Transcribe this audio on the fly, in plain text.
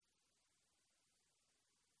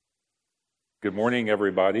Good morning,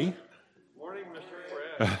 everybody. Morning,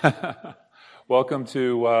 Mr. Fred. Welcome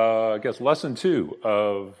to, lesson 2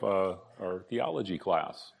 of our theology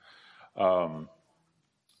class. I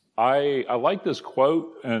like this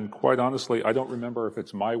quote, and quite honestly, I don't remember if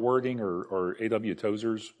it's my wording or A.W.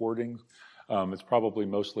 Tozer's wording. It's probably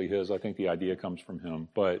mostly his. I think the idea comes from him.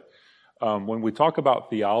 But when we talk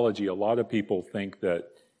about theology, a lot of people think that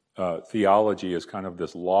theology is kind of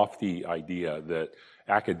this lofty idea that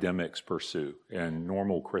academics pursue and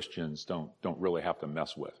normal Christians don't really have to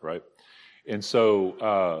mess with, right? And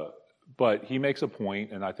so, but he makes a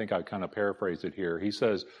point, and I think I kind of paraphrase it here. He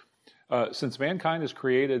says, since mankind is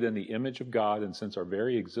created in the image of God, and since our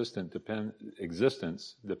very existence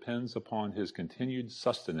depends upon his continued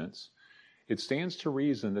sustenance, it stands to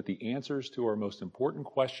reason that the answers to our most important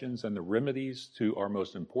questions and the remedies to our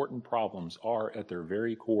most important problems are, at their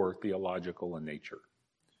very core, theological in nature.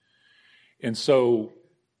 And so,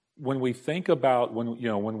 when we think about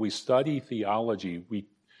when we study theology,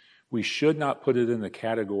 we should not put it in the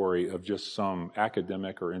category of just some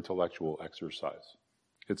academic or intellectual exercise.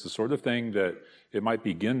 It's the sort of thing that it might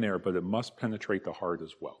begin there, but it must penetrate the heart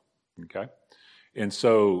as well. Okay? And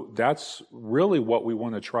so that's really what we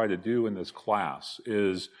want to try to do in this class,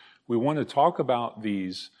 is we want to talk about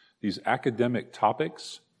these academic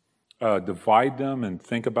topics, divide them and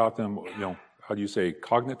think about them,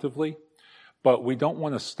 cognitively, but we don't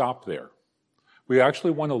want to stop there. We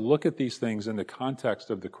actually want to look at these things in the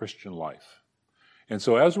context of the Christian life. And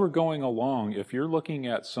so as we're going along, if you're looking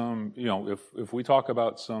at some, if we talk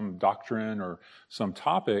about some doctrine or some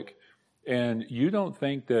topic, and you don't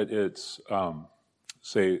think that it's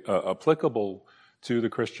applicable to the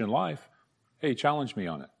Christian life, hey, challenge me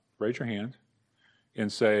on it. Raise your hand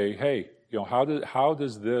and say, hey, how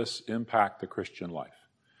does this impact the Christian life?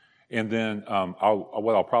 And then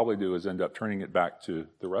what I'll probably do is end up turning it back to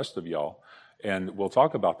the rest of y'all, and we'll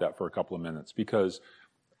talk about that for a couple of minutes, because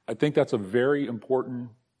I think that's a very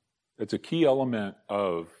important, it's a key element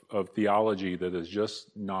of theology that is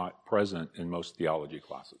just not present in most theology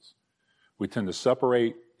classes. We tend to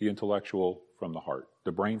separate the intellectual from the heart,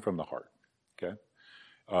 the brain from the heart, okay?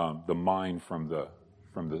 The mind from the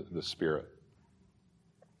spirit.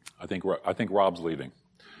 I think Rob's leaving.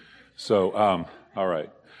 So, all right.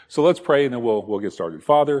 So let's pray, and then we'll get started.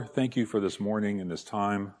 Father, thank you for this morning and this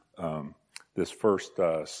time, this first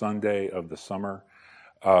Sunday of the summer.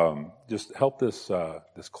 Just help this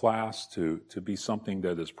class to be something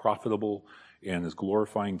that is profitable and is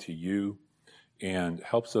glorifying to you, and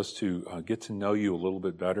helps us to get to know you a little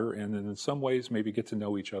bit better, and in some ways maybe get to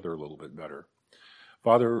know each other a little bit better.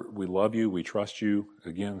 Father, we love you. We trust you.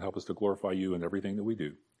 Again, help us to glorify you in everything that we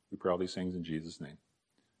do. We pray all these things in Jesus' name.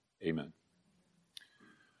 Amen.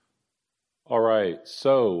 All right,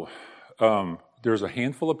 so there's a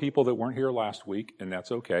handful of people that weren't here last week, and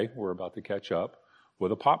that's okay. We're about to catch up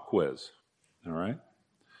with a pop quiz, all right?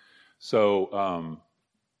 So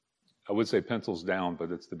I would say pencils down,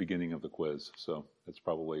 but it's the beginning of the quiz, so it's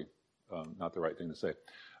probably not the right thing to say.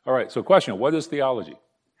 All right, so question, what is theology?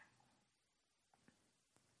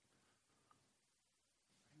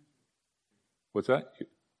 What's that?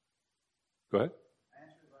 Go ahead.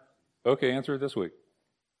 Okay, answer it this week.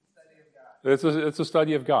 It's a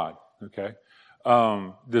study of God, okay?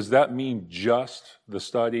 Does that mean just the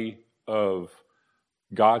study of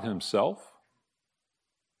God himself?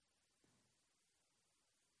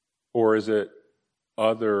 Or is it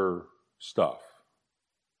other stuff?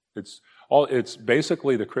 It's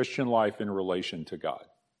basically the Christian life in relation to God,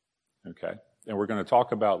 okay? And we're going to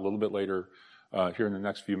talk about a little bit later here in the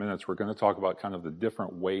next few minutes, we're going to talk about kind of the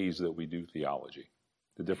different ways that we do theology,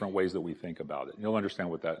 the different ways that we think about it. You'll understand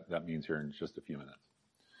what that means here in just a few minutes.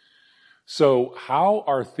 So, how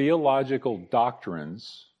are theological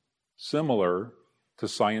doctrines similar to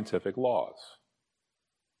scientific laws?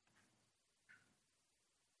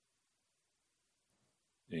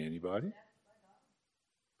 Anybody?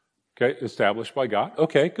 Okay, established by God.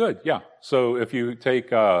 Okay, good, yeah. So if you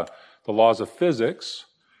take the laws of physics,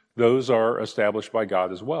 those are established by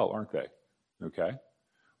God as well, aren't they? Okay.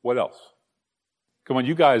 What else? Come on,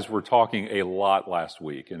 you guys were talking a lot last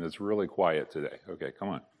week, and it's really quiet today. Okay, come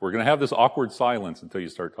on. We're going to have this awkward silence until you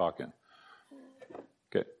start talking.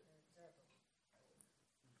 Okay.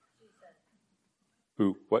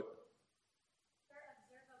 Who? What?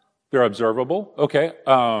 They're observable. Okay.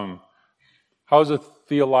 How is a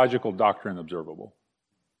theological doctrine observable?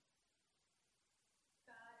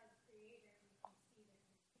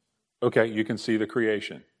 Okay, you can see the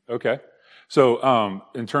creation. Okay. So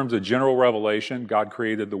in terms of general revelation, God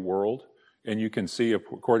created the world, and you can see,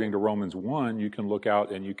 according to Romans 1, you can look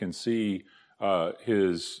out and you can see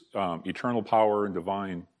his eternal power and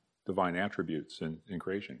divine attributes in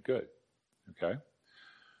creation. Good. Okay.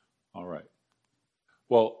 All right.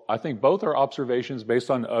 Well, I think both are observations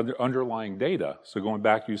based on underlying data. So going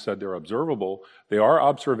back, you said they're observable. They are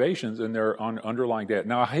observations and they're on underlying data.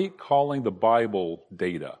 Now, I hate calling the Bible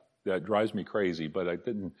data. That drives me crazy, but I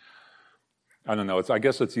don't know. I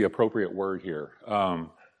guess it's the appropriate word here.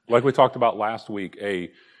 Like we talked about last week,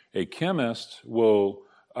 a chemist will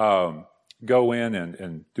go in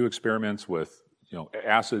and do experiments with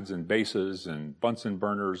acids and bases and Bunsen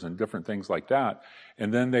burners and different things like that.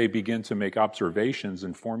 And then they begin to make observations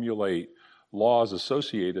and formulate laws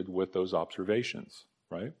associated with those observations,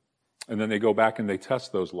 right? And then they go back and they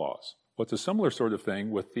test those laws. Well, it's a similar sort of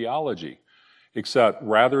thing with theology, except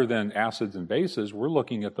rather than acids and bases, we're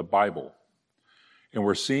looking at the Bible. And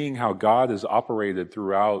we're seeing how God has operated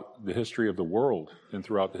throughout the history of the world and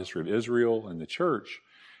throughout the history of Israel and the church.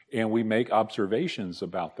 And we make observations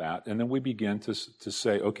about that, and then we begin to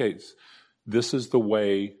say, okay, this is the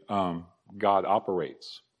way God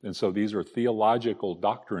operates. And so these are theological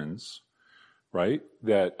doctrines, right,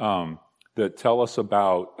 that tell us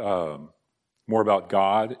about more about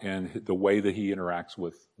God and the way that He interacts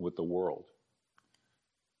with the world.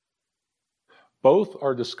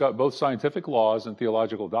 Both scientific laws and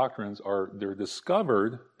theological doctrines they're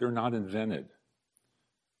discovered, they're not invented.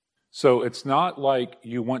 So it's not like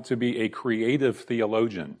you want to be a creative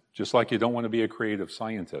theologian, just like you don't want to be a creative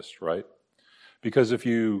scientist, right? Because if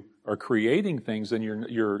you are creating things, then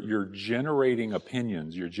you're generating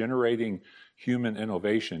opinions, you're generating human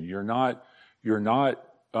innovation. You're not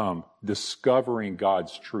discovering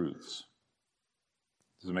God's truths.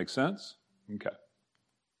 Does it make sense? Okay.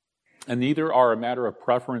 And neither are a matter of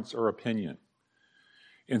preference or opinion.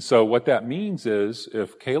 And so what that means is,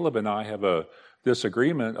 if Caleb and I have a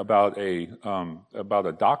disagreement about a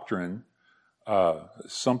doctrine,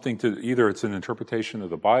 something to either it's an interpretation of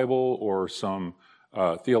the Bible or some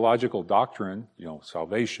theological doctrine,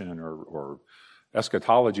 salvation or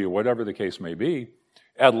eschatology or whatever the case may be,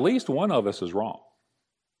 at least one of us is wrong.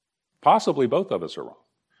 Possibly both of us are wrong.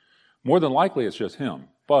 More than likely, it's just him.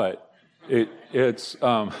 But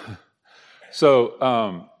so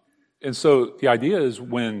the idea is,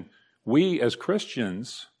 when we as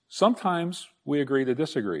Christians, sometimes we agree to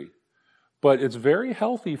disagree, but it's very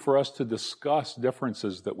healthy for us to discuss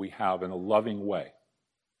differences that we have in a loving way,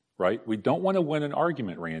 right? We don't want to win an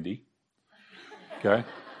argument, Randy. Okay?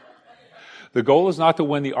 The goal is not to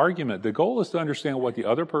win the argument. The goal is to understand what the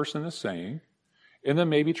other person is saying, and then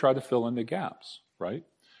maybe try to fill in the gaps, right?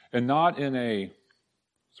 And not in a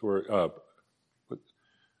sort of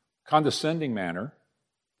condescending manner,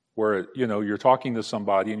 where you're talking to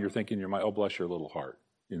somebody and you're thinking, oh, bless your little heart,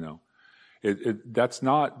 That's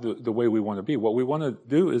not the way we want to be. What we want to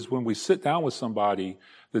do is, when we sit down with somebody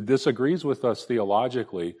that disagrees with us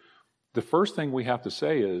theologically, the first thing we have to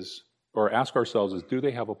say is, or ask ourselves is, do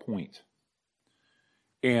they have a point?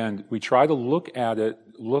 And we try to look at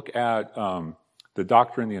the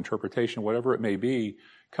doctrine, the interpretation, whatever it may be,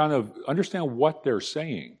 kind of understand what they're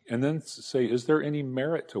saying, and then say, is there any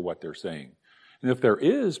merit to what they're saying? And if there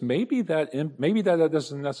is, maybe that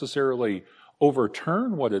doesn't necessarily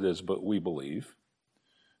overturn what it is but we believe,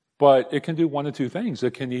 but it can do one of two things.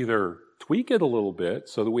 It can either tweak it a little bit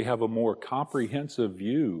so that we have a more comprehensive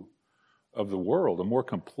view of the world, a more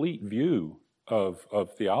complete view of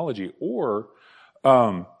theology, or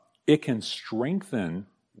it can strengthen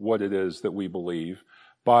what it is that we believe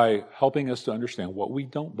by helping us to understand what we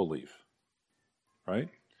don't believe, right?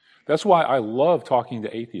 That's why I love talking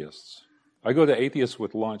to atheists. I go to atheists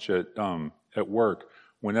with lunch at work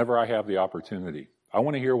whenever I have the opportunity. I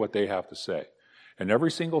want to hear what they have to say. And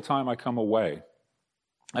every single time I come away,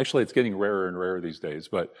 actually it's getting rarer and rarer these days,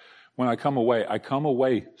 but when I come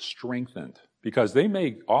away strengthened, because they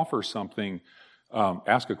may offer something,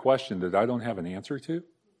 ask a question that I don't have an answer to.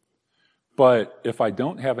 But if I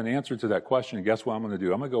don't have an answer to that question, guess what I'm going to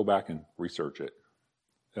do? I'm going to go back and research it.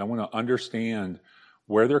 And I want to understand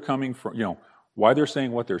where they're coming from, why they're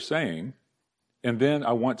saying what they're saying. And then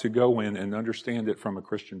I want to go in and understand it from a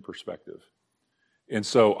Christian perspective. And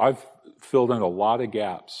so I've filled in a lot of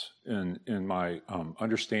gaps in my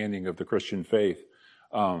understanding of the Christian faith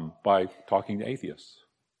by talking to atheists.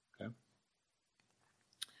 Okay?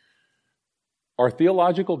 Are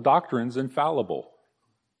theological doctrines infallible?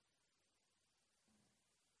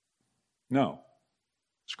 No.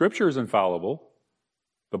 Scripture is infallible.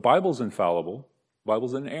 The Bible's infallible. The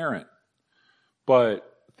Bible's inerrant. But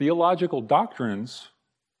theological doctrines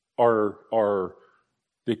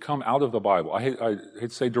they come out of the Bible. I hate to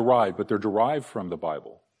say derived, but they're derived from the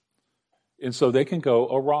Bible. And so they can go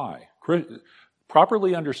awry.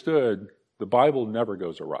 Properly understood, the Bible never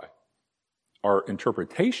goes awry. Our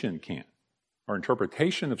interpretation can. Our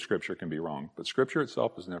interpretation of Scripture can be wrong, but Scripture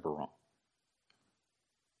itself is never wrong.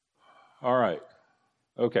 All right.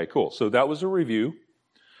 Okay, cool. So that was a review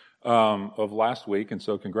of last week, and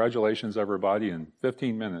so congratulations, everybody. In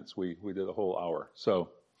 15 minutes, we did a whole hour. So,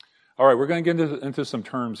 all right, we're going to get into some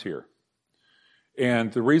terms here.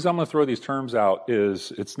 And the reason I'm going to throw these terms out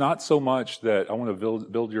is it's not so much that I want to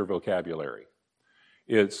build your vocabulary.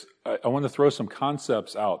 It's I want to throw some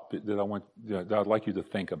concepts out that I'd like you to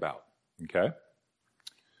think about. Okay?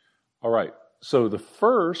 All right. So the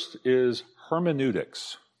first is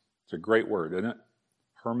hermeneutics. It's a great word, isn't it?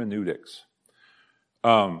 Hermeneutics.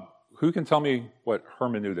 Who can tell me what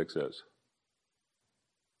hermeneutics is?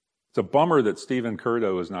 It's a bummer that Stephen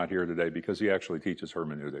Curdo is not here today because he actually teaches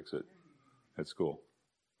hermeneutics at school.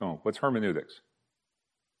 Oh, what's hermeneutics?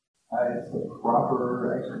 It's the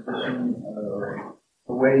proper exposition of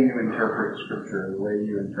the way you interpret Scripture, the way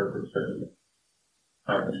you interpret certain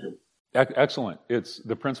Scripture. Excellent. It's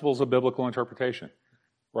the principles of biblical interpretation.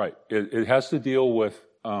 Right. It has to deal with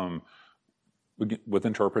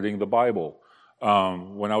interpreting the Bible.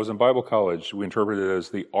 When I was in Bible college, we interpreted it as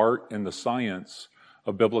the art and the science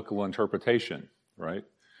of biblical interpretation, right?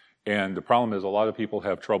 And the problem is a lot of people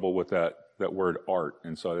have trouble with that word art,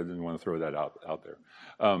 and so I didn't want to throw that out there.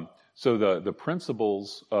 So the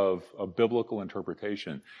principles of biblical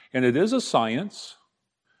interpretation. And it is a science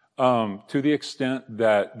to the extent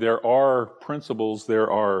that there are principles, there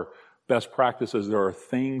are best practices, there are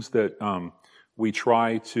things that we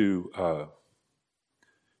try to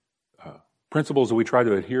principles that we try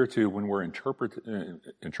to adhere to when we're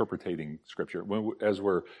interpreting Scripture, as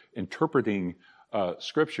we're interpreting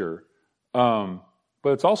Scripture. But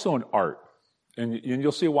it's also an art. And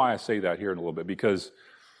you'll see why I say that here in a little bit, because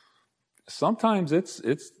sometimes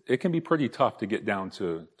it can be pretty tough to get down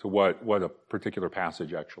to what a particular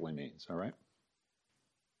passage actually means, all right?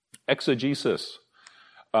 Exegesis.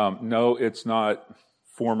 No, it's not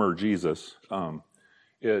former Jesus.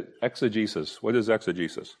 Exegesis. What is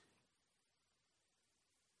exegesis?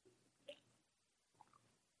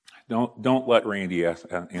 Don't let Randy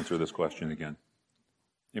answer this question again.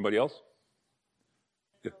 Anybody else?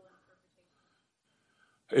 Yeah.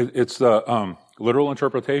 It's the literal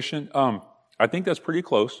interpretation. I think that's pretty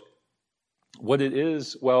close. What it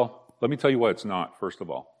is, well, let me tell you what it's not, first of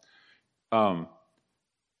all. I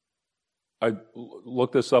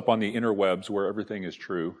looked this up on the interwebs where everything is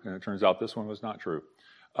true, and it turns out this one was not true.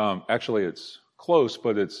 Actually, it's close,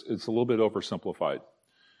 but it's a little bit oversimplified.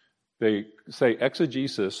 They say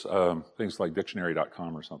exegesis, things like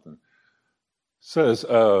dictionary.com or something, says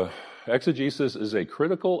exegesis is a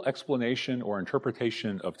critical explanation or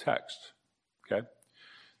interpretation of text. Okay?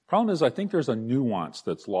 Problem is, I think there's a nuance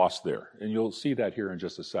that's lost there, and you'll see that here in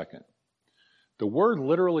just a second. The word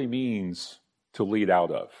literally means to lead out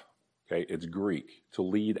of. Okay? It's Greek, to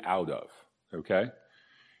lead out of. Okay?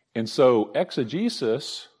 And so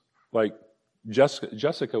exegesis, like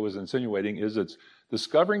Jessica was insinuating, is it's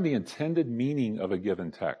discovering the intended meaning of a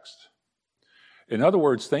given text. In other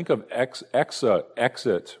words, think of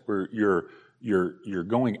exit, where you're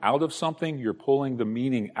going out of something, you're pulling the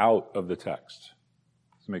meaning out of the text.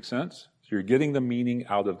 Does it make sense? So you're getting the meaning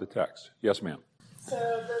out of the text. Yes, ma'am.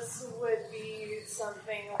 So this would be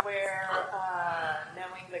something where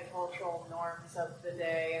knowing the cultural norms of the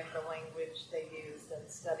day and the language they used and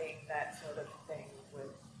studying that sort of thing would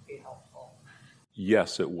be helpful.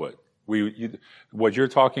 Yes, it would. What you're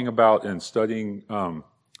talking about in studying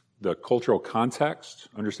the cultural context,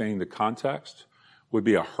 understanding the context, would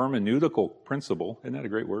be a hermeneutical principle. Isn't that a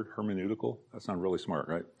great word, hermeneutical? That sounds really smart,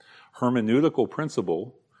 right? Hermeneutical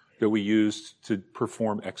principle that we use to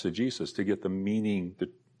perform exegesis, to get the meaning,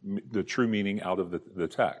 the true meaning out of the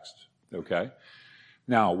text, okay?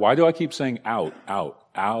 Now, why do I keep saying out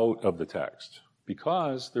of the text?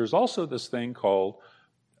 Because there's also this thing called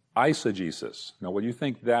eisegesis. Now, what do you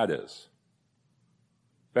think that is?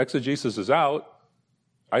 If exegesis is out,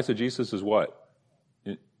 eisegesis is what?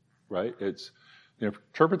 Right? It's the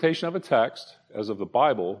interpretation of a text, as of the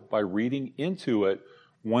Bible, by reading into it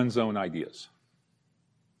one's own ideas.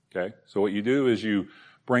 Okay? So what you do is you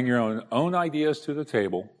bring your own ideas to the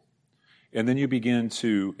table, and then you begin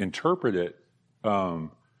to interpret it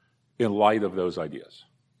in light of those ideas.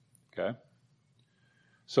 Okay?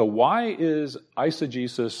 So why is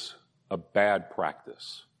eisegesis a bad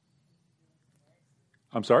practice?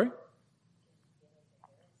 I'm sorry?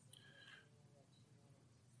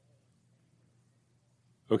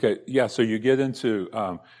 Okay, yeah, so you get into,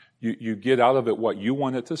 you get out of it what you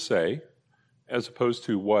want it to say, as opposed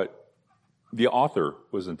to what the author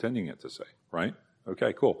was intending it to say, right?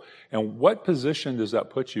 Okay, cool. And what position does that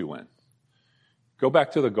put you in? Go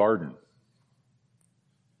back to the garden.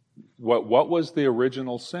 What was the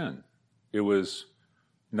original sin? It was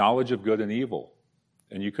knowledge of good and evil.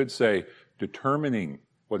 And you could say determining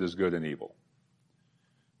what is good and evil.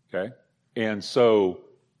 Okay? And so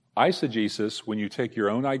eisegesis, when you take your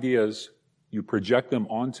own ideas, you project them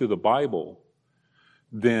onto the Bible,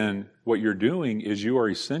 then what you're doing is you are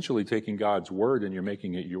essentially taking God's word and you're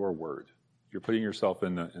making it your word. You're putting yourself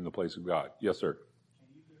in the place of God. Yes, sir. Can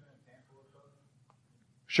you give an example of that?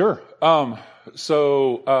 Sure.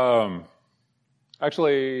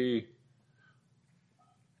 Actually,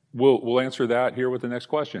 we'll answer that here with the next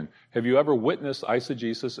question. Have you ever witnessed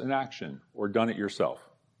eisegesis in action or done it yourself?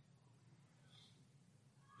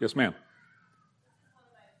 Yes, ma'am.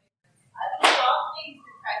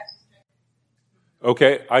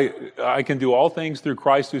 Okay, I can do all things through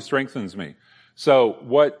Christ who strengthens me. So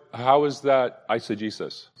how is that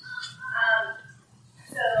eisegesis?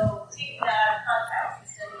 So taking that out of context,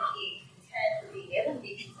 instead of being content or being able to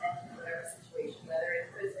be content in whatever situation, whether in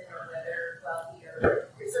prison or whether wealthy or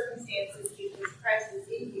your circumstances, because Christ is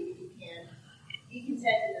in you, you can be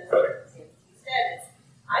content in those circumstances. Instead, it's,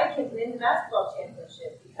 I can win the basketball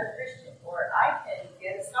championship because I'm Christian, or I can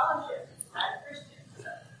get a scholarship because I'm Christian. So.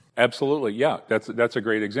 Absolutely, yeah. That's a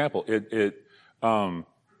great example. It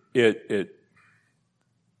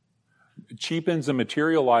cheapens and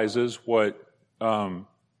materializes what the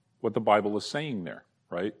Bible is saying there,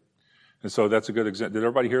 right? And so that's a good example. Did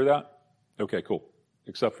everybody hear that? Okay, cool.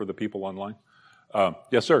 Except for the people online.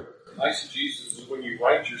 Yes, sir. Eisegesis is when you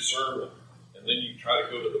write your sermon and then you try to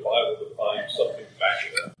go to the Bible to find something back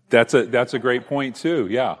to that. That's a great point too.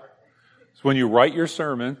 Yeah, it's when you write your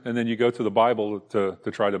sermon and then you go to the Bible to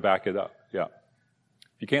try to back it up. Yeah.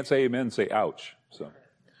 If you can't say amen, say ouch. So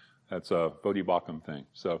that's a Bodhi Bacham thing.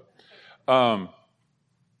 So. I'll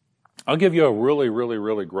give you a really, really,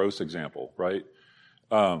 really gross example, right?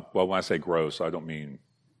 Well, when I say gross, I don't mean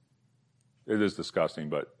it is disgusting,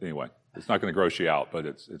 but anyway, it's not going to gross you out, but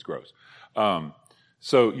it's gross.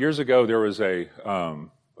 So years ago, there was a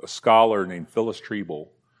scholar named Phyllis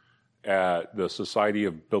Treble at the Society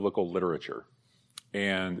of Biblical Literature,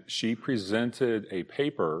 and she presented a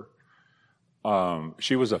paper.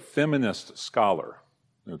 She was a feminist scholar,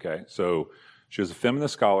 okay? So she was a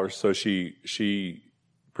feminist scholar, so she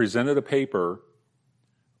presented a paper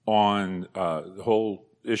on the whole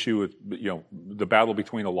issue with, the battle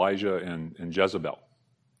between Elijah and Jezebel.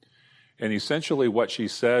 And essentially what she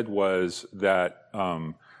said was that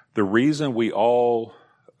the reason we all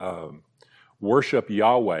worship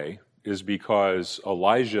Yahweh is because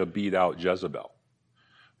Elijah beat out Jezebel.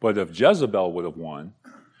 But if Jezebel would have won,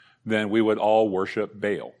 then we would all worship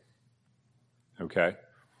Baal. Okay?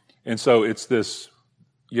 And so it's this,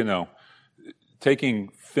 taking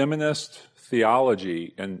feminist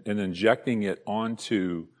theology and injecting it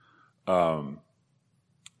onto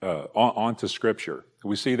Scripture.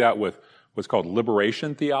 We see that with what's called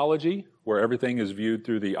liberation theology, where everything is viewed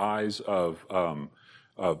through the eyes of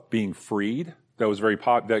being freed. That was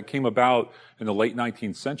that came about in the late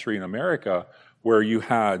 19th century in America, where you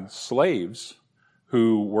had slaves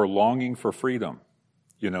who were longing for freedom.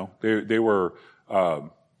 They were.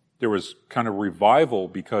 There was kind of revival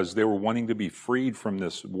because they were wanting to be freed from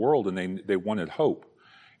this world, and they wanted hope,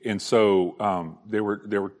 and so they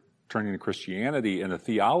were turning to Christianity, and a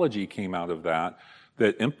theology came out of that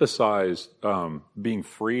emphasized being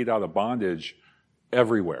freed out of bondage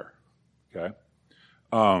everywhere. Okay,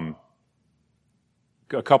 a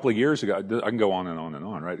couple of years ago, I can go on and on and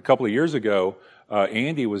on, right? A couple of years ago,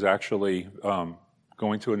 Andy was actually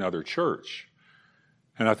going to another church.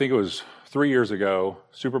 And I think it was 3 years ago,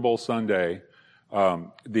 Super Bowl Sunday,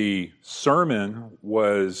 the sermon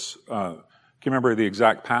was, I can't remember the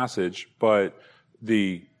exact passage, but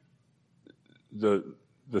the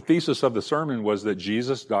thesis of the sermon was that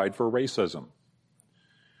Jesus died for racism.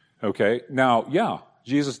 Okay, now, yeah,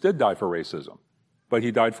 Jesus did die for racism, but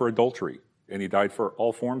he died for adultery, and he died for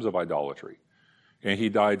all forms of idolatry, and he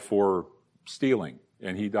died for stealing,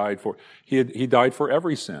 and he died for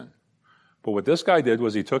every sin. But what this guy did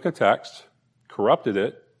was he took a text, corrupted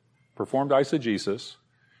it, performed eisegesis,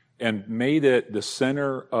 and made it the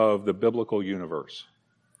center of the biblical universe,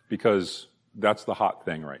 because that's the hot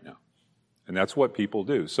thing right now. And that's what people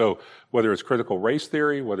do. So whether it's critical race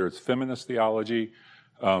theory, whether it's feminist theology,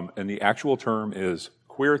 and the actual term is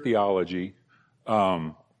queer theology,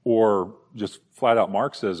 or just flat-out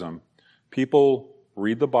Marxism, people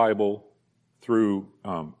read the Bible through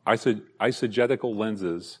eisegetical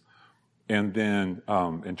lenses and then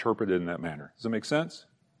interpret it in that manner. Does that make sense?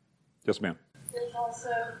 Yes, ma'am. There's also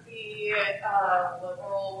the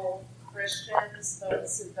liberal Christians,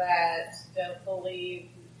 those that don't believe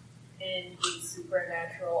in the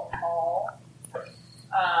supernatural at all.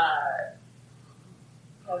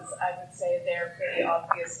 Because I would say they're pretty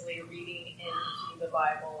obviously reading into the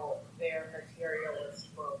Bible their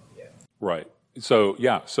materialist worldview. Right. So,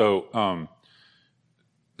 yeah. So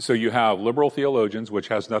you have liberal theologians, which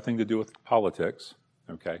has nothing to do with politics.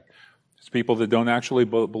 Okay. It's people that don't actually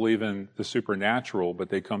believe in the supernatural, but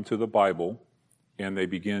they come to the Bible and they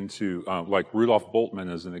begin to, like Rudolf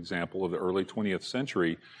Bultmann as an example of the early 20th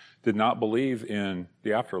century, did not believe in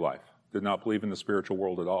the afterlife, did not believe in the spiritual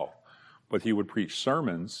world at all. But he would preach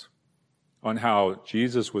sermons on how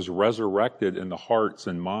Jesus was resurrected in the hearts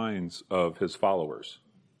and minds of his followers.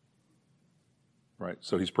 Right?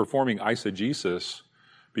 So he's performing eisegesis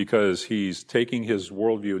because he's taking his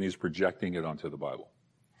worldview and he's projecting it onto the Bible.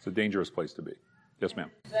 It's a dangerous place to be. Yes, ma'am.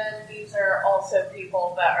 Then these are also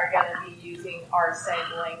people that are going to be using our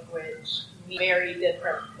same language, very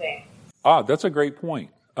different things. That's a great point.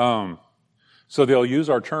 So they'll use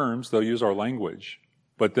our terms, they'll use our language,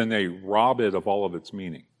 but then they rob it of all of its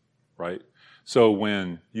meaning, right? So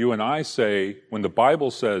when you and I say, when the Bible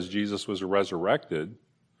says Jesus was resurrected,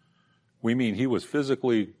 we mean he was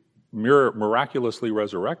physically, miraculously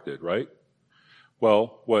resurrected, right?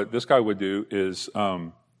 Well, what this guy would do is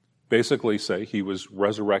basically say he was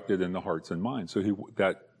resurrected in the hearts and minds. So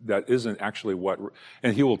that isn't actually what,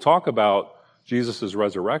 and he will talk about Jesus'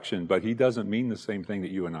 resurrection, but he doesn't mean the same thing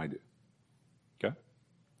that you and I do. Okay?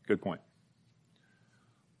 Good point.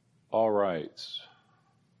 All right.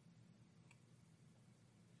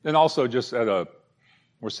 And also just at a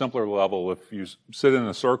more simpler level, if you sit in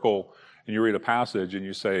a circle and you read a passage and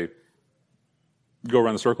you say, go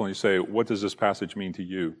around the circle and you say, what does this passage mean to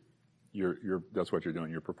you? That's what you're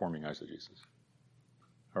doing. You're performing eisegesis.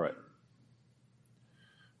 All right.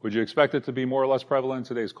 Would you expect it to be more or less prevalent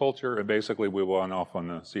in today's culture? And basically, we went off on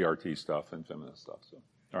the CRT stuff and feminist stuff. So,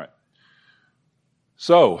 all right.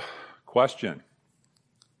 So, question.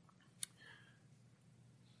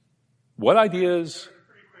 What ideas?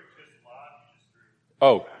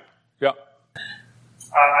 Oh, yeah.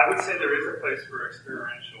 I would say there is a place for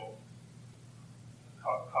experiential,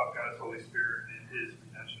 how God's Holy Spirit and His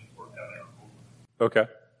redemption worked out in our world. Okay.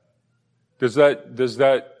 Does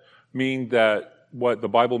that mean that what the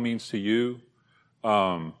Bible means to you?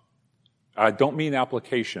 I don't mean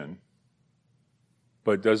application,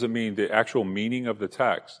 but does it mean the actual meaning of the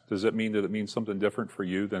text? Does it mean that it means something different for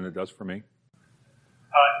you than it does for me?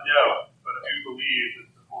 No, but I do believe that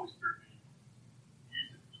the Holy Spirit can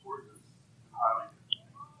use it towards us in highly.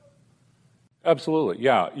 Absolutely,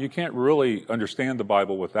 yeah. You can't really understand the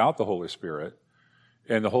Bible without the Holy Spirit,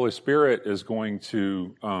 and the Holy Spirit is going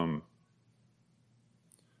to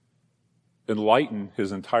enlighten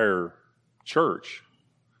His entire church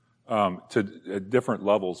to different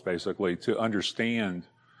levels, basically, to understand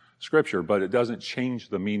Scripture, but it doesn't change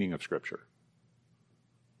the meaning of Scripture,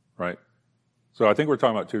 right? So I think we're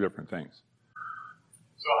talking about two different things.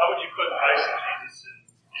 So how would you put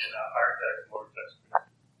eisegesis in a higher text, lower text?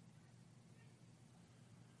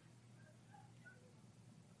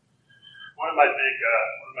 One of my big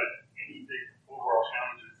overall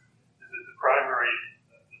challenges is that the primary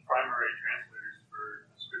translators for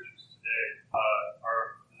the scriptures today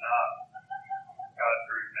are not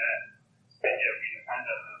God-fearing men, and yet we depend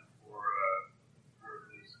on them for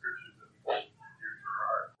the scriptures that we hold dear to our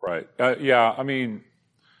heart. Right. Yeah, I mean,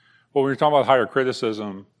 when we were talking about higher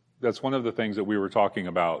criticism, that's one of the things that we were talking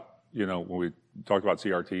about, when we talked about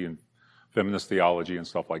CRT and feminist theology and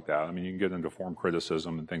stuff like that. I mean, you can get into form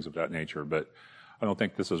criticism and things of that nature, but I don't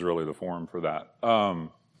think this is really the forum for that. And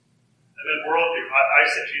then worldview.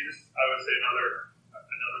 Eisegesis, I would say another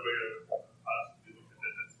way to possibly look at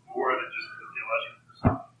it that's more than just the theological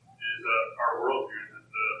perspective is our worldview, that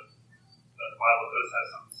the Bible does have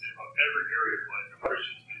something to say about every area of life. And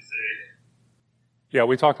Christians may say... Yeah,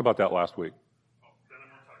 we talked about that last week. Then I'm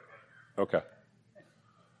going to talk about it.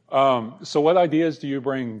 Okay. So what ideas do you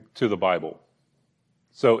bring to the Bible?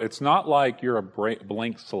 So it's not like you're a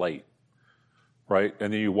blank slate, right?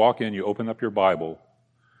 And then you walk in, you open up your Bible,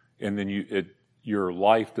 and then your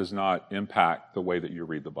life does not impact the way that you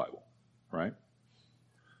read the Bible, right?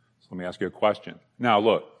 So let me ask you a question. Now,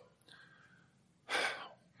 look,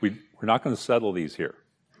 we're not going to settle these here,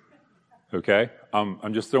 okay?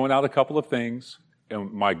 I'm just throwing out a couple of things,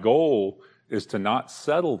 and my goal is to not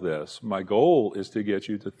settle this. My goal is to get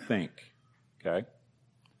you to think, okay?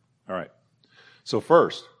 All right. So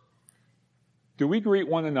first, do we greet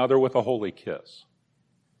one another with a holy kiss?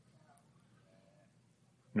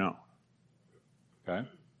 No. Okay?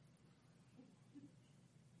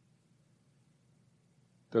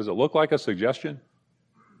 Does it look like a suggestion?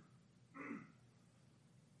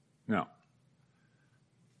 No.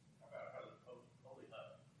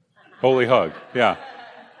 Holy hug, yeah.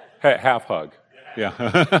 Half hug,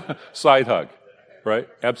 yeah. Side hug, right?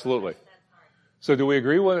 Absolutely. So do we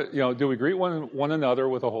agree? Do we greet one another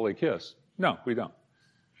with a holy kiss? No, we don't.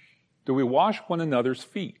 Do we wash one another's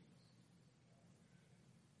feet?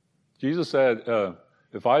 Jesus said,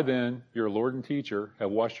 if I then, your Lord and teacher, have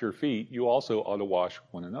washed your feet, you also ought to wash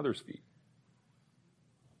one another's feet.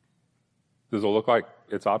 Does it look like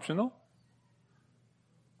it's optional?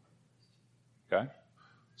 Okay.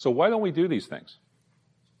 So why don't we do these things?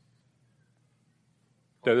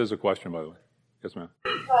 That is a question, by the way. Yes, ma'am.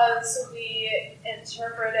 Because we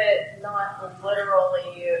interpret it not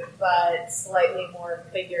literally, but slightly more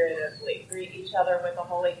figuratively. Greet each other with a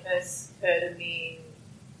holy kiss could mean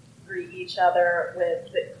greet each other with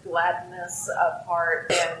gladness of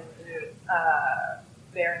heart and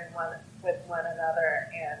bearing one with one another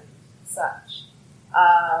and such.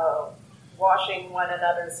 Washing one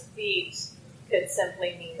another's feet could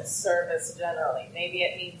simply mean service generally. Maybe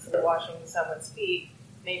it means washing someone's feet.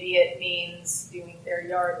 Maybe it means doing their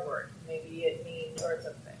yard work. Maybe it means sorts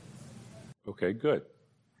of things. Okay, good.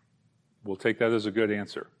 We'll take that as a good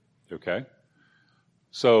answer. Okay?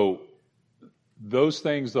 So those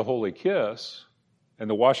things, the holy kiss and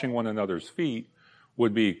the washing one another's feet,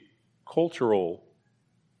 would be culturally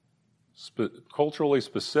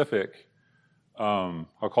specific, I'll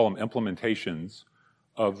call them implementations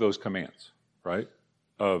of those commands, right?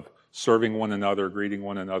 Of serving one another, greeting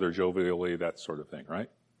one another jovially, that sort of thing, right?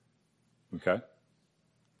 Okay?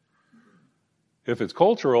 If it's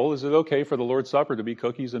cultural, is it okay for the Lord's Supper to be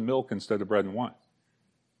cookies and milk instead of bread and wine?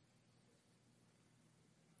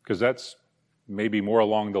 Because that's maybe more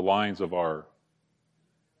along the lines of our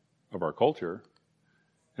culture.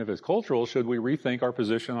 If it's cultural, should we rethink our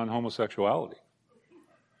position on homosexuality?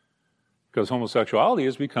 Because homosexuality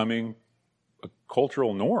is becoming a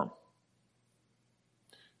cultural norm.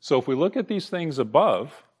 So if we look at these things above,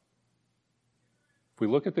 if we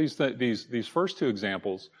look at these first two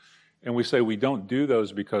examples, and we say we don't do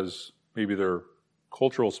those because maybe they're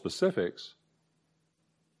cultural specifics,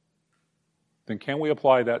 then can we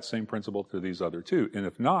apply that same principle to these other two? And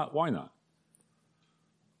if not, why not?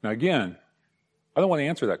 Now again, I don't want to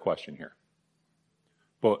answer that question here.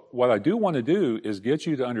 But what I do want to do is get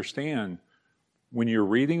you to understand, when you're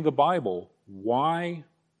reading the Bible, why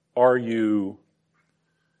are you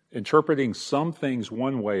interpreting some things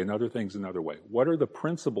one way and other things another way? What are the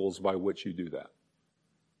principles by which you do that?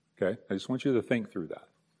 Okay? I just want you to think through that.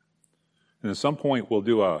 And at some point, we'll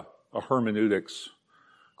do a hermeneutics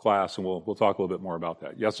class, and we'll talk a little bit more about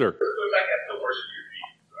that. Yes, sir? Let's go back at the washing your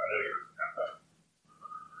feet. I know you're kind of,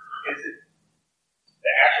 is it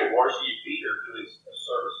the actual washing your feet or doing a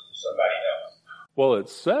service to somebody else? Well, it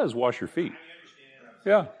says wash your feet.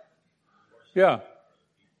 Yeah.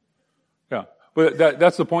 But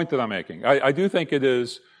that's the point that I'm making. I do think it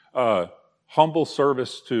is humble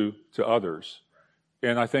service to others.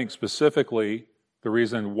 And I think specifically the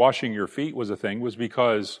reason washing your feet was a thing was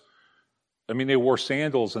because, they wore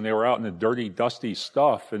sandals and they were out in the dirty, dusty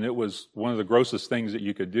stuff, and it was one of the grossest things that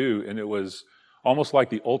you could do, and it was almost like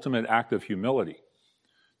the ultimate act of humility.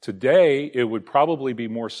 Today, it would probably be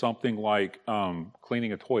more something like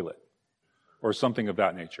cleaning a toilet or something of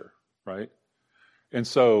that nature, right? And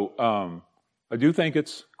so I do think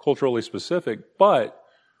it's culturally specific, but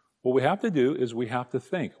what we have to do is we have to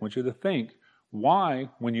think. I want you to think, why,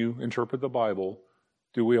 when you interpret the Bible,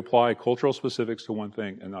 do we apply cultural specifics to one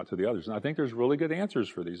thing and not to the others? And I think there's really good answers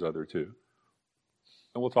for these other two.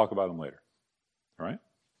 And we'll talk about them later. All right?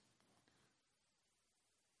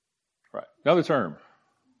 All right. Another term,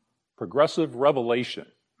 progressive revelation.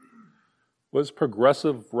 What does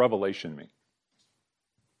progressive revelation mean?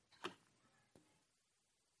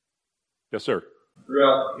 Yes, sir.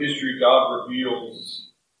 Throughout history, God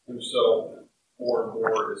reveals himself more and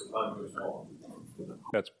more as time goes on.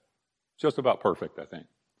 That's just about perfect, I think.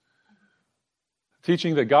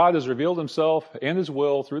 Teaching that God has revealed himself and his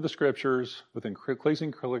will through the scriptures with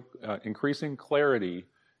increasing clarity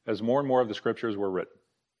as more and more of the scriptures were written.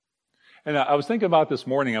 And I was thinking about this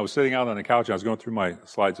morning. I was sitting out on the couch and I was going through my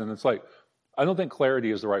slides, and it's like, I don't think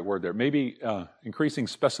clarity is the right word there. Maybe increasing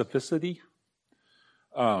specificity.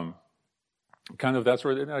 That's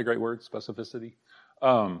where, isn't that a great word, specificity?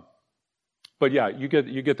 But yeah, you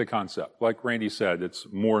get the concept. Like Randy said, it's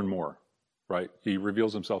more and more, right? He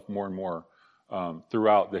reveals himself more and more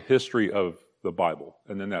throughout the history of the Bible.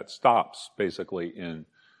 And then that stops basically in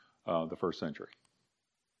the first century.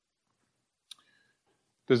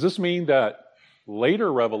 Does this mean that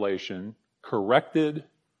later revelation corrected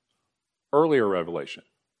earlier revelation?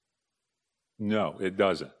 No, it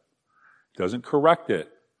doesn't. It doesn't correct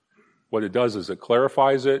it. What it does is it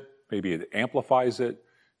clarifies it, maybe it amplifies it,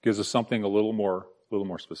 gives us something a little more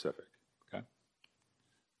specific. Okay?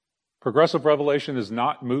 Progressive revelation is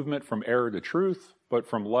not movement from error to truth, but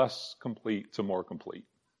from less complete to more complete.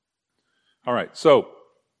 All right, so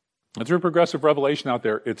through progressive revelation out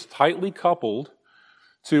there, it's tightly coupled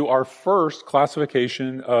to our first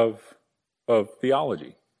classification of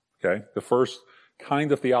theology. Okay, the first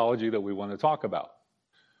kind of theology that we want to talk about.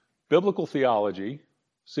 Biblical theology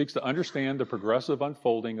seeks to understand the progressive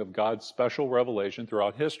unfolding of God's special revelation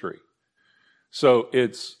throughout history. So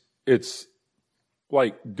it's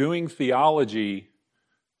like doing theology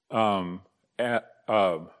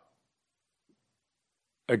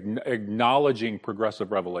acknowledging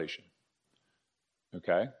progressive revelation.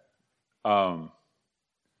 Okay? And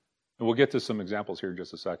we'll get to some examples here in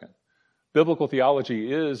just a second. Biblical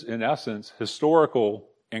theology is, in essence, historical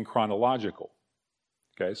and chronological.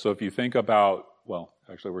 Okay, so if you think about, well,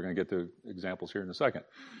 actually we're going to get to examples here in a second.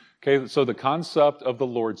 Okay, so the concept of the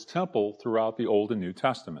Lord's temple throughout the Old and New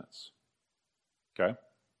Testaments. Okay,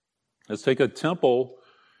 let's take a temple.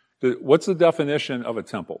 What's the definition of a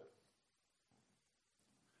temple?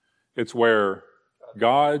 It's where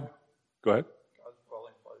God, go ahead. God's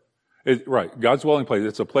dwelling place. Right, God's dwelling place.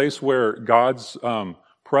 It's a place where God's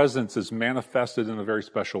presence is manifested in a very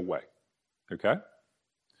special way. Okay?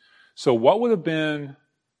 So what would have been,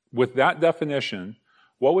 with that definition,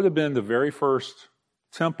 what would have been the very first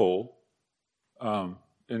temple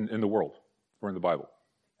in the world or in the Bible?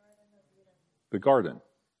 The garden.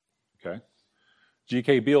 Okay?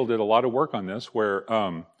 G.K. Beale did a lot of work on this where,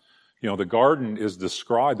 the garden is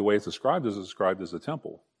described, the way it's described is described as a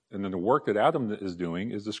temple. And then the work that Adam is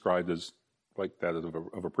doing is described as like that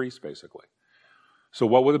of a priest, basically. So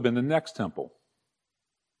what would have been the next temple?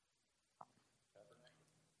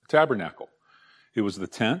 Tabernacle. It was the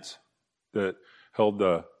tent that held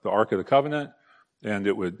the Ark of the Covenant, and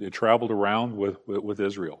it traveled around with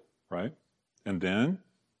Israel, right? And then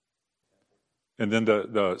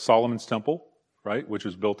the Solomon's temple, right, which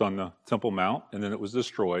was built on the Temple Mount, and then it was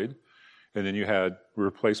destroyed, and then you had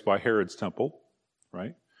replaced by Herod's temple,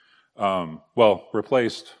 right?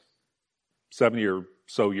 Replaced 70 or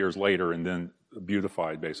so years later, and then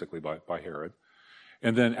beautified basically by Herod.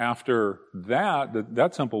 And then after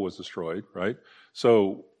that temple was destroyed, right?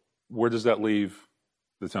 So where does that leave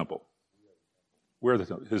the temple? Where are the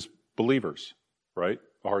temple? His believers, right?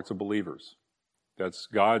 The hearts of believers. That's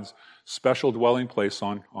God's special dwelling place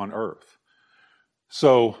on earth.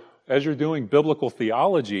 So as you're doing biblical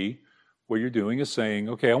theology, what you're doing is saying,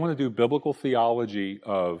 okay, I want to do biblical theology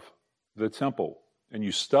of the temple. And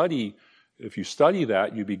if you study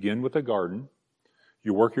that, you begin with the garden.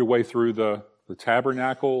 You work your way through the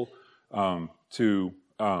tabernacle to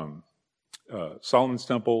Solomon's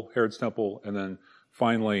temple, Herod's temple, and then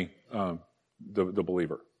finally the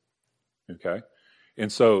believer. Okay, and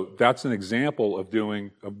so that's an example of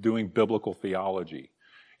doing biblical theology.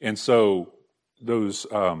 And so those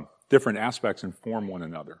different aspects inform one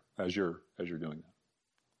another as you're doing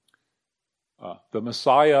that. The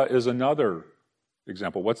Messiah is another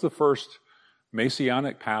example. What's the first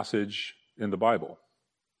messianic passage in the Bible?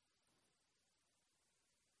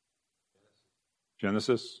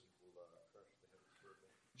 Genesis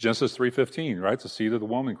 3:15, right? The seed of the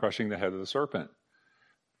woman crushing the head of the serpent.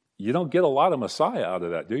 You don't get a lot of Messiah out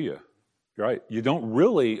of that, do you? Right? You don't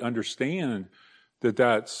really understand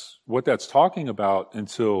that's what that's talking about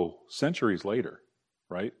until centuries later,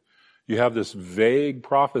 right? You have this vague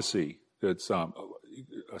prophecy that's a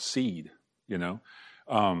seed, and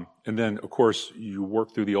then, of course, you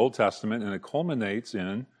work through the Old Testament, and it culminates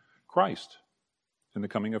in Christ, in the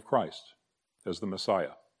coming of Christ as the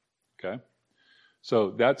Messiah. Okay?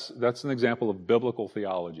 So that's an example of biblical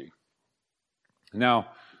theology.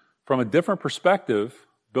 Now, from a different perspective,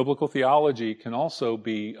 biblical theology can also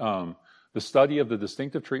be the study of the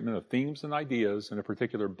distinctive treatment of themes and ideas in a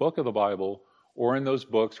particular book of the Bible or in those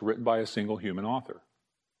books written by a single human author.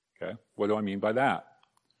 Okay? What do I mean by that?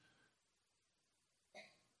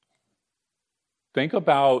 Think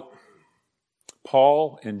about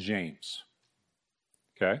Paul and James.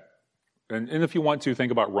 Okay? And if you want to,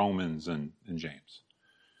 think about Romans and James.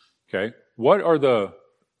 Okay? What are the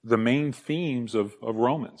main themes of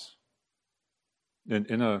Romans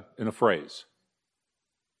in a phrase?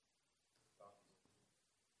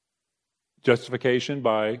 Justification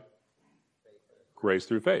by grace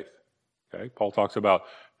through faith. Okay? Paul talks about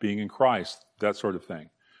being in Christ, that sort of thing.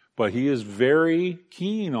 But he is very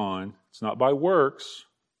keen on, it's not by works,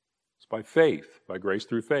 it's by faith, by grace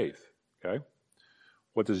through faith. Okay?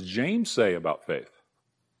 What does James say about faith?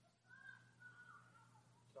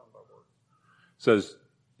 Says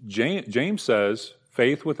James says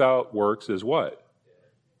faith without works is what?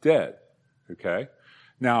 Dead. Okay.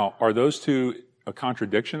 Now, are those two a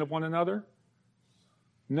contradiction of one another?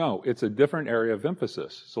 No, it's a different area of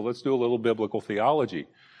emphasis. So let's do a little biblical theology.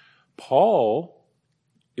 Paul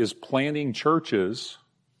is planting churches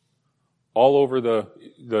all over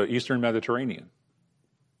the Eastern Mediterranean.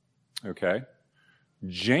 Okay?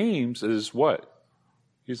 James is what?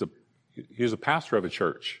 He's a pastor of a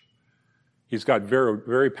church. He's got very,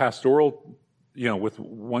 very pastoral, with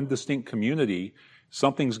one distinct community.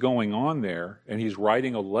 Something's going on there, and he's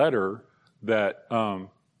writing a letter that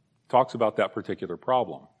talks about that particular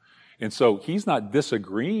problem. And so he's not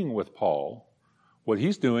disagreeing with Paul. What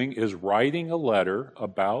he's doing is writing a letter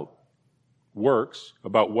about works,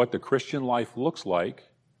 about what the Christian life looks like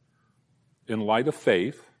in light of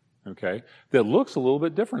faith, okay, that looks a little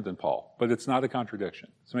bit different than Paul, but it's not a contradiction.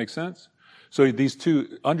 Does that make sense? So these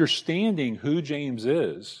two, understanding who James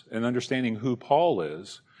is and understanding who Paul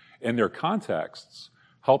is and their contexts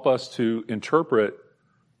help us to interpret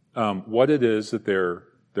what it is that they're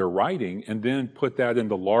writing, and then put that in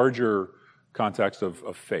the larger context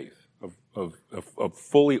of faith, of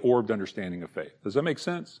fully orbed understanding of faith. Does that make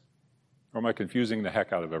sense? Or am I confusing the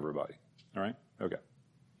heck out of everybody? All right? Okay.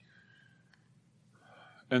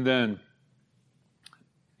 And then,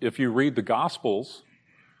 if you read the Gospels,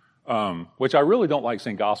 which I really don't like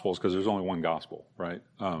saying Gospels because there's only one Gospel, right?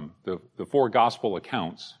 The four Gospel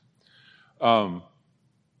accounts.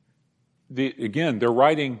 Again, they're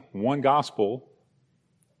writing one gospel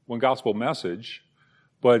message,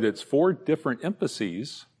 but it's four different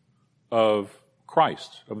emphases of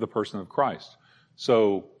Christ, of the person of Christ.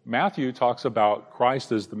 So Matthew talks about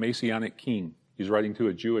Christ as the Messianic king. He's writing to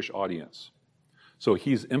a Jewish audience. So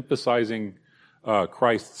he's emphasizing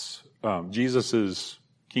Jesus's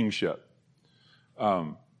kingship.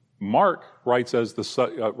 Mark writes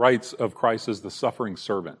of Christ as the suffering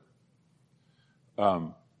servant.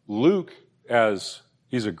 Luke, as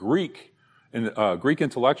he's a Greek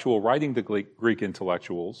intellectual writing to Greek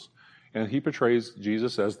intellectuals, and he portrays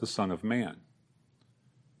Jesus as the Son of Man.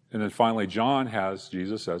 And then finally, John has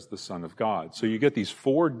Jesus as the Son of God. So you get these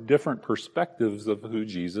four different perspectives of who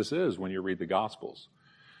Jesus is when you read the Gospels.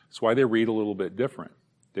 That's why they read a little bit different.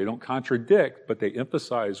 They don't contradict, but they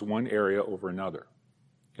emphasize one area over another.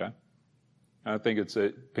 Okay? And I think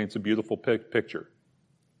it paints a beautiful picture.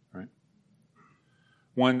 Right?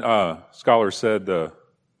 One scholar said the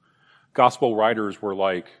Gospel writers were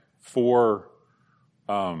like four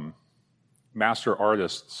master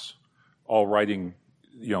artists all writing,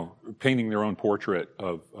 painting their own portrait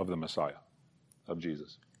of the Messiah, of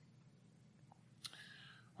Jesus.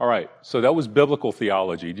 All right, so that was biblical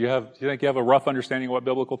theology. Do you think you have a rough understanding of what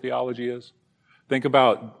biblical theology is? Think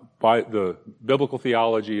about the biblical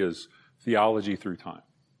theology as theology through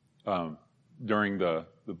time during the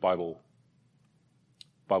Bible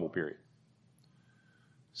period.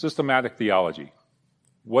 Systematic theology.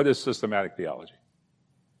 What is systematic theology?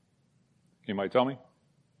 Anybody tell me?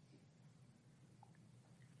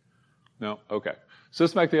 No? Okay.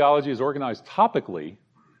 Systematic theology is organized topically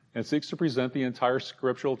and seeks to present the entire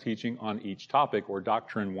scriptural teaching on each topic or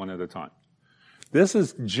doctrine one at a time. This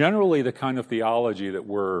is generally the kind of theology that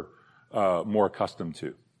we're more accustomed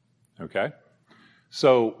to. Okay?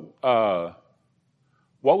 So,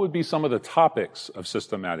 what would be some of the topics of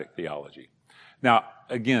systematic theology? Now,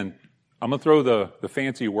 again, I'm going to throw the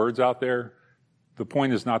fancy words out there. The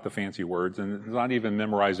point is not the fancy words, and it's not even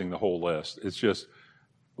memorizing the whole list. It's just,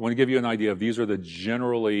 I want to give you an idea of these are the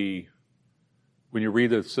generally, when you read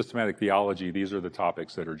the systematic theology, these are the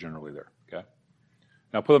topics that are generally there. Okay?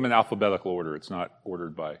 Now, put them in alphabetical order. It's not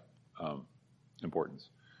ordered by importance.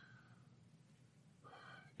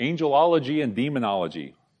 Angelology and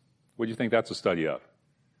demonology. What do you think that's a study of?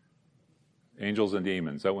 Angels and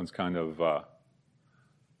demons. That one's kind of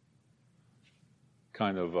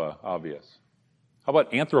obvious. How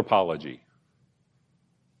about anthropology?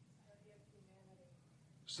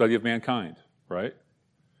 Study of mankind, right?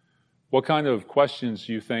 What kind of questions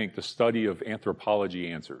do you think the study of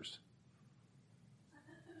anthropology answers?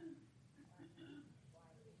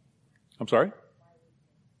 I'm sorry?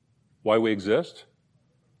 Why we exist?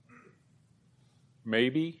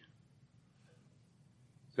 Maybe.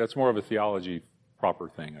 That's more of a theology proper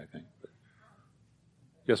thing, I think.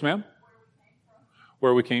 Yes, ma'am?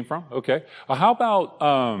 Where we came from? Okay. How about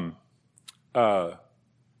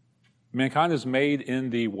mankind is made in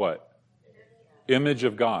the what? Image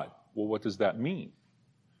of God. Well, what does that mean?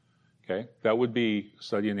 Okay. That would be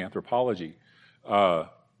studying anthropology.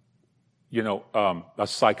 a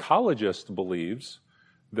psychologist believes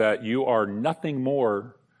that you are nothing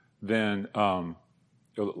more than,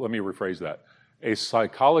 let me rephrase that. A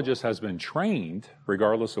psychologist has been trained,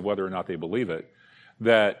 regardless of whether or not they believe it,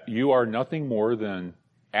 that you are nothing more than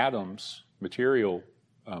atoms, material,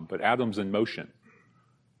 but atoms in motion.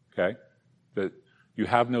 Okay? That you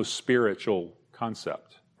have no spiritual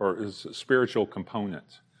concept or spiritual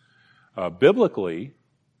component. Biblically,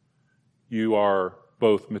 you are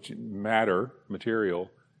both matter, material,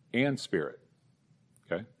 and spirit.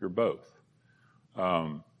 Okay? You're both.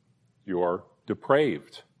 You are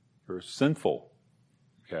depraved. You're sinful.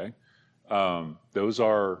 Okay? Those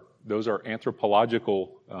are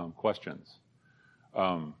anthropological questions.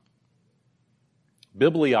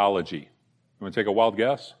 Bibliology. You want to take a wild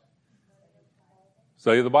guess?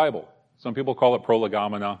 Study of the Bible. Some people call it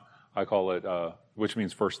prolegomena. I call it, which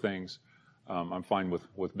means first things. I'm fine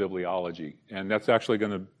with bibliology. And that's actually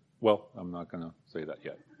going to, well, I'm not going to say that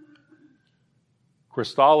yet.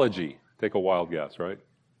 Christology. Take a wild guess, right?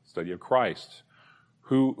 Study of Christ.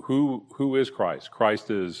 Who is Christ? Christ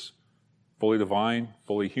is fully divine,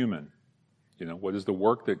 fully human. What is the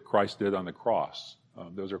work that Christ did on the cross?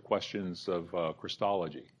 Those are questions of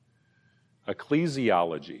Christology.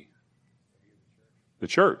 Ecclesiology. The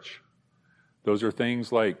church. Those are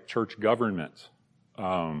things like church government.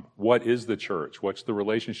 What is the church? What's the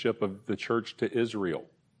relationship of the church to Israel?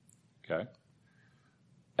 Okay.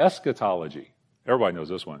 Eschatology. Everybody knows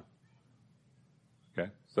this one. Okay.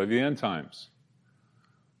 Study the end times.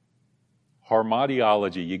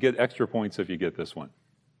 Harmatiology. You get extra points if you get this one.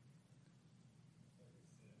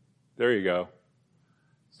 There you go.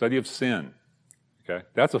 Study of sin. Okay.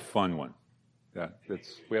 That's a fun one. Yeah,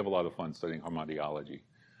 we have a lot of fun studying harmatiology.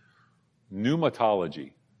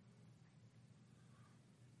 Pneumatology.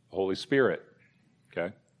 Holy Spirit.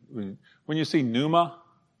 Okay. When you see pneuma,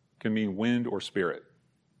 it can mean wind or spirit.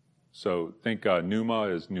 So think pneuma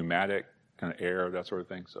is pneumatic, kind of air, that sort of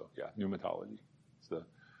thing. So yeah, pneumatology. It's the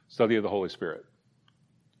study of the Holy Spirit.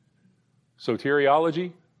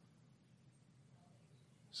 Soteriology.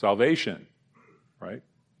 Salvation. Right?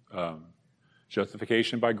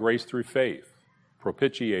 Justification by grace through faith.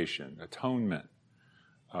 Propitiation, atonement,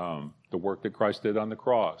 the work that Christ did on the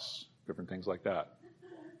cross, different things like that.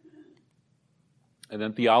 And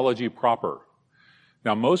then theology proper.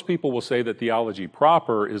 Now, most people will say that theology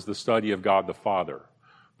proper is the study of God the Father.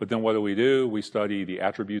 But then what do? We study the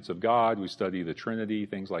attributes of God, we study the Trinity,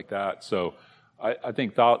 things like that. So I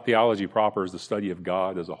think theology proper is the study of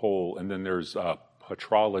God as a whole. And then there's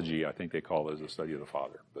patrology, I think they call it, as the study of the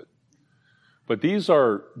Father. But these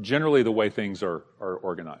are generally the way things are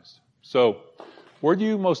organized. So where do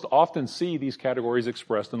you most often see these categories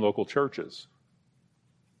expressed in local churches?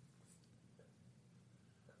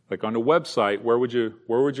 Like on the website, where would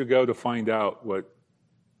you go to find out what?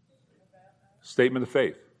 Statement of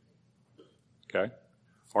faith. Okay?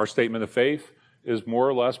 Our statement of faith is more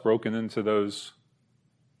or less broken into those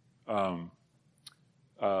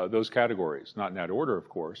categories. Not in that order, of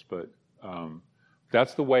course, but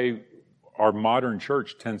that's the way our modern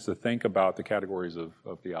church tends to think about the categories of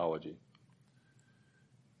theology.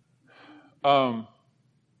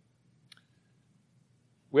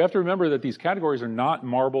 We have to remember that these categories are not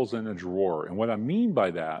marbles in a drawer. And what I mean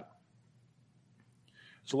by that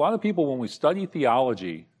is a lot of people, when we study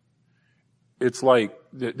theology, it's like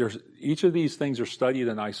each of these things are studied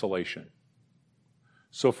in isolation.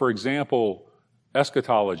 So, for example,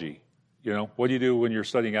 eschatology. What do you do when you're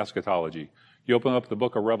studying eschatology? You open up the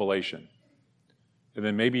book of Revelation. And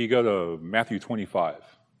then maybe you go to Matthew 25,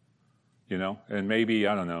 and maybe,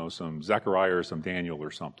 I don't know, some Zechariah or some Daniel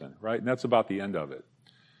or something, right? And that's about the end of it.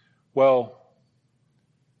 Well,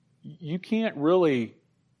 you can't really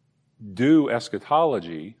do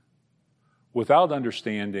eschatology without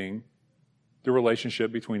understanding the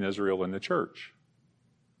relationship between Israel and the church.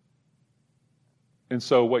 And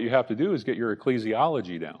so what you have to do is get your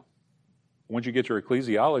ecclesiology down. Once you get your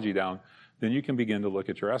ecclesiology down, then you can begin to look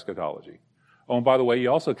at your eschatology. Oh, and by the way, you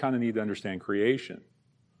also kind of need to understand creation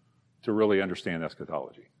to really understand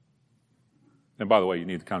eschatology. And by the way, you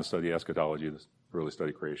need to kind of study eschatology to really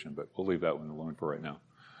study creation, but we'll leave that one alone for right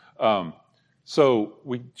now. So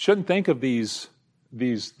we shouldn't think of these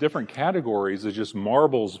different categories as just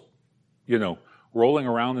marbles, rolling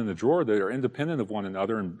around in the drawer that are independent of one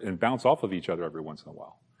another and bounce off of each other every once in a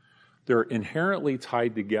while. They're inherently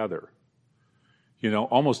tied together.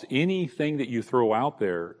 Almost anything that you throw out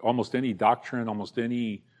there, almost any doctrine, almost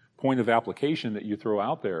any point of application that you throw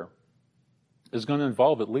out there is going to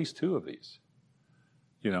involve at least two of these.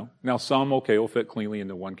 Now some, will fit cleanly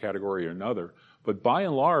into one category or another, but by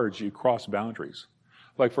and large, you cross boundaries.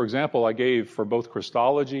 Like, for example, I gave for both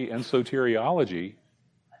Christology and soteriology,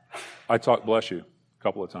 I taught, bless you, a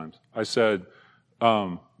couple of times. I said,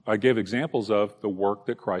 I gave examples of the work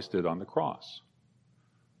that Christ did on the cross.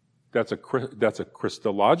 That's a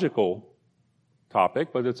Christological topic,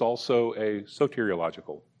 but it's also a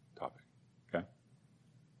soteriological topic. Okay?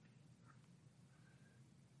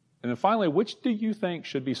 And then finally, which do you think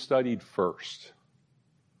should be studied first?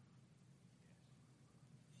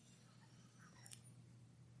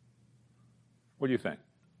 What do you think?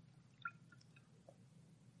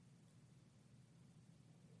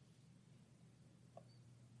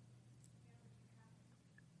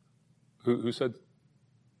 Who said?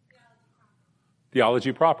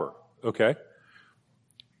 Theology proper. Okay.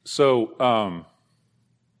 So,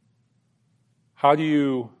 where do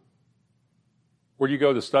you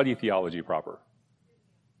go to study theology proper?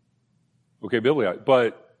 Okay, bibliology.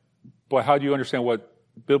 But how do you understand what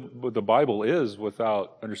the Bible is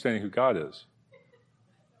without understanding who God is?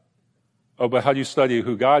 Oh, but how do you study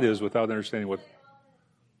who God is without understanding what?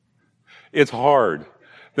 It's hard.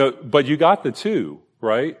 But you got the two,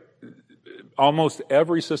 right? Almost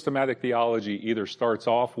every systematic theology either starts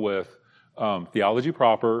off with theology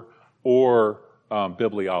proper or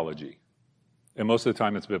bibliology. And most of the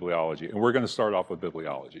time it's bibliology. And we're going to start off with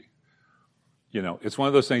bibliology. You know, it's one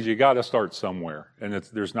of those things you got to start somewhere. And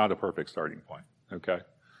there's not a perfect starting point. Okay?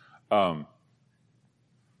 How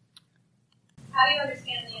do you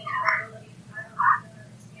understand the infallibility? I don't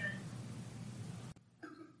understand.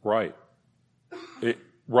 Right.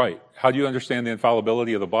 Right. How do you understand the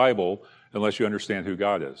infallibility of the Bible unless you understand who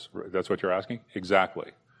God is? That's what you're asking?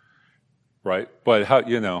 Exactly. Right? But how,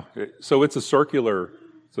 so it's a circular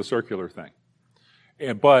thing.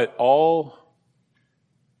 But all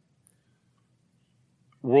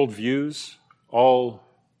worldviews, all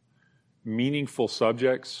meaningful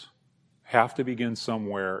subjects have to begin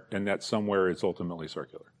somewhere, and that somewhere is ultimately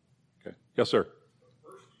circular. Okay. Yes, sir.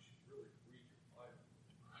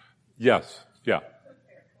 Yes. Yeah.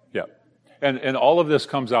 Yeah. And all of this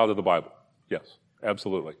comes out of the Bible. Yes,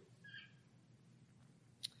 absolutely.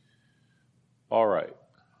 All right.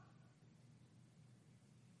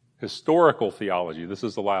 Historical theology. This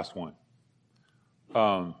is the last one.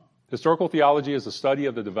 Historical theology is the study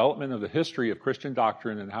of the development of the history of Christian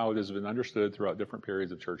doctrine and how it has been understood throughout different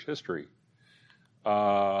periods of church history.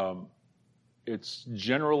 It's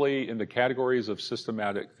generally in the categories of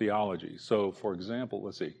systematic theology. So, for example,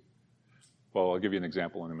 let's see. Well, I'll give you an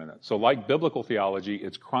example in a minute. So like biblical theology,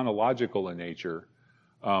 it's chronological in nature,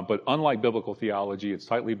 but unlike biblical theology, it's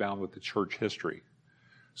tightly bound with the church history.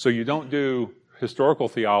 So you don't do historical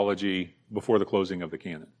theology before the closing of the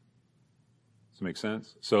canon. Does that make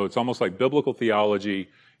sense? So it's almost like biblical theology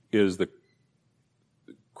is the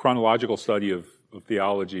chronological study of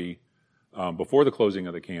theology before the closing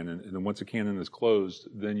of the canon, and then once the canon is closed,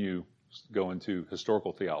 then you go into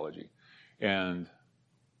historical theology. And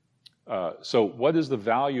so what is the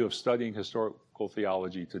value of studying historical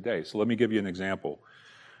theology today? So let me give you an example.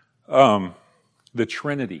 The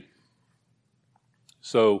Trinity.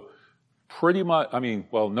 So pretty much,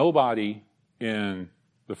 nobody in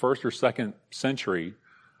the first or second century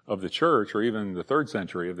of the church, or even the third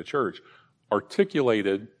century of the church,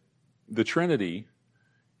 articulated the Trinity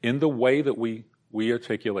in the way that we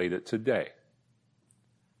articulate it today.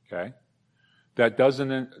 Okay? That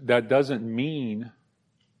doesn't mean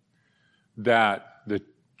that the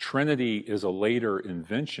Trinity is a later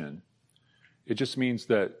invention. It just means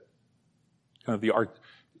that kind of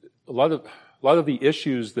a lot of the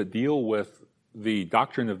issues that deal with the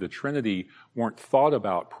doctrine of the Trinity weren't thought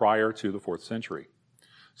about prior to the 4th century.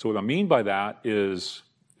 So what I mean by that is,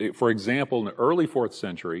 for example, in the early 4th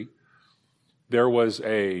century, there was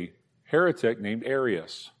a heretic named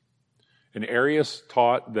Arius. And Arius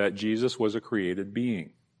taught that Jesus was a created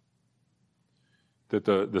being, that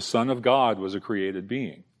the Son of God was a created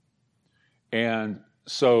being. And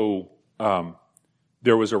so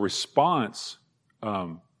there was a response,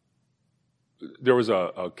 there was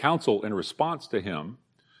a council in response to him.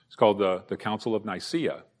 It's called the Council of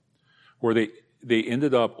Nicaea, where they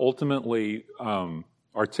ended up ultimately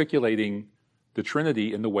articulating the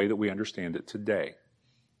Trinity in the way that we understand it today.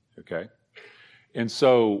 Okay? And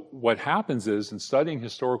so what happens is, in studying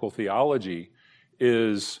historical theology,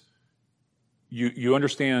 is you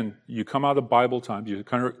understand, you come out of Bible times, you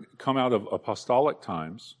come out of apostolic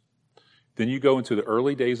times, then you go into the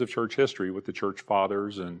early days of church history with the church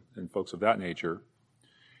fathers and folks of that nature,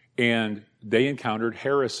 and they encountered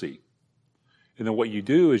heresy. And then what you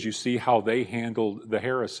do is you see how they handled the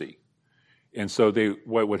heresy. And so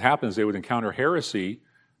what would happen is they would encounter heresy.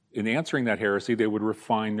 In answering that heresy, they would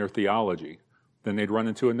refine their theology. Then they'd run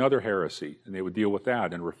into another heresy, and they would deal with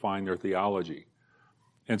that and refine their theology.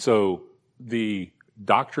 And so the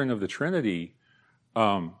doctrine of the Trinity,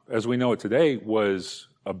 as we know it today, was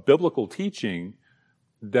a biblical teaching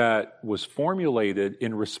that was formulated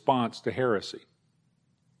in response to heresy.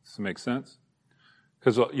 Does that make sense?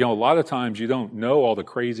 Because, a lot of times you don't know all the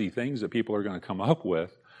crazy things that people are going to come up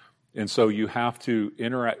with. And so you have to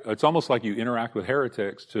interact. It's almost like you interact with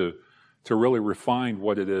heretics to really refine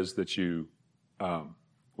what it is that you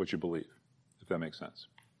believe, if that makes sense.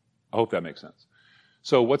 I hope that makes sense.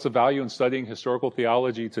 So what's the value in studying historical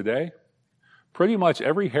theology today? Pretty much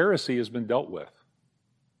every heresy has been dealt with.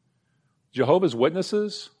 Jehovah's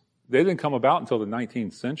Witnesses, they didn't come about until the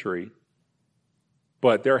 19th century,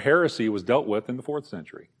 but their heresy was dealt with in the 4th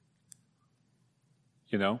century.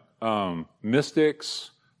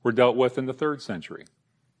 Mystics were dealt with in the 3rd century.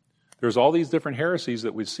 There's all these different heresies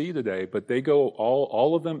that we see today, but they go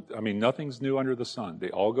all of them. I mean, nothing's new under the sun. They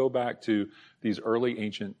all go back to these early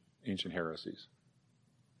ancient heresies.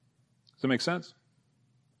 Does that make sense?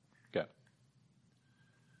 Okay.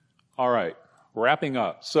 All right. Wrapping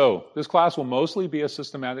up. So this class will mostly be a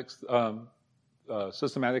systematic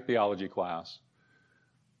theology class.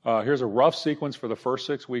 Here's a rough sequence for the first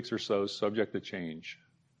 6 weeks or so, subject to change.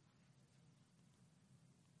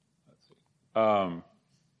 Let's see.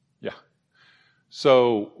 Yeah.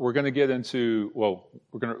 So we're going to get into,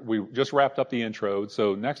 we just wrapped up the intro.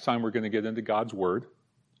 So next time we're going to get into God's Word,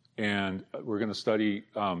 and we're going to study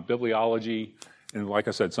bibliology, and like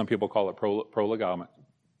I said, some people call it prolegomena.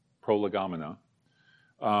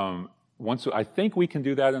 I think we can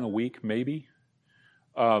do that in a week, maybe.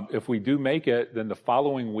 If we do make it, then the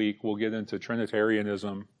following week we'll get into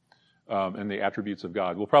Trinitarianism and the attributes of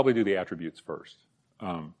God. We'll probably do the attributes first.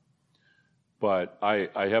 But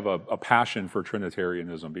I have a passion for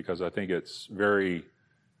Trinitarianism because I think it's an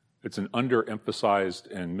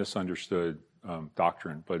underemphasized and misunderstood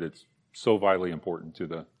doctrine, but it's so vitally important to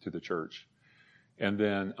the church. And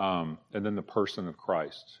then the person of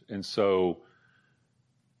Christ. And so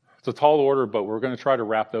it's a tall order, but we're going to try to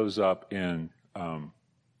wrap those up in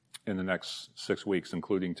the next 6 weeks,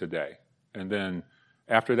 including today. And then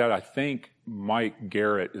after that, I think Mike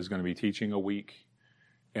Garrett is going to be teaching a week.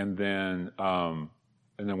 And then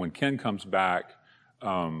when Ken comes back,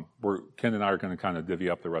 Ken and I are going to kind of divvy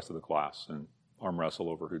up the rest of the class and arm wrestle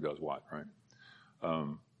over who does what, right?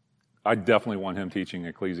 I definitely want him teaching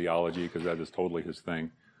ecclesiology because that is totally his thing.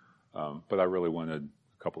 But I really wanted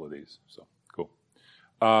a couple of these, so cool.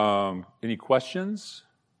 Any questions?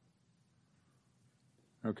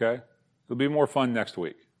 Okay. It'll be more fun next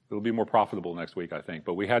week. It'll be more profitable next week, I think.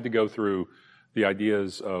 But we had to go through the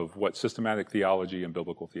ideas of what systematic theology and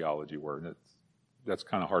biblical theology were. And that's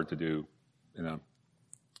kind of hard to do in a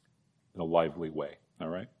lively way. All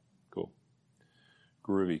right? Cool.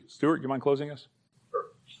 Groovy. Stuart, you mind closing us? Sure.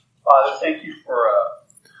 Father, thank you for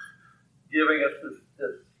giving us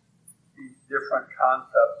these different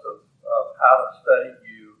concepts of how to study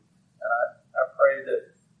you. And I pray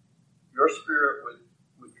that your Spirit would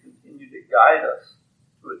continue to guide us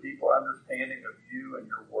to a deeper understanding of you and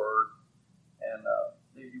your word, and that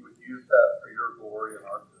you would use that for your glory and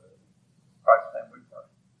our good.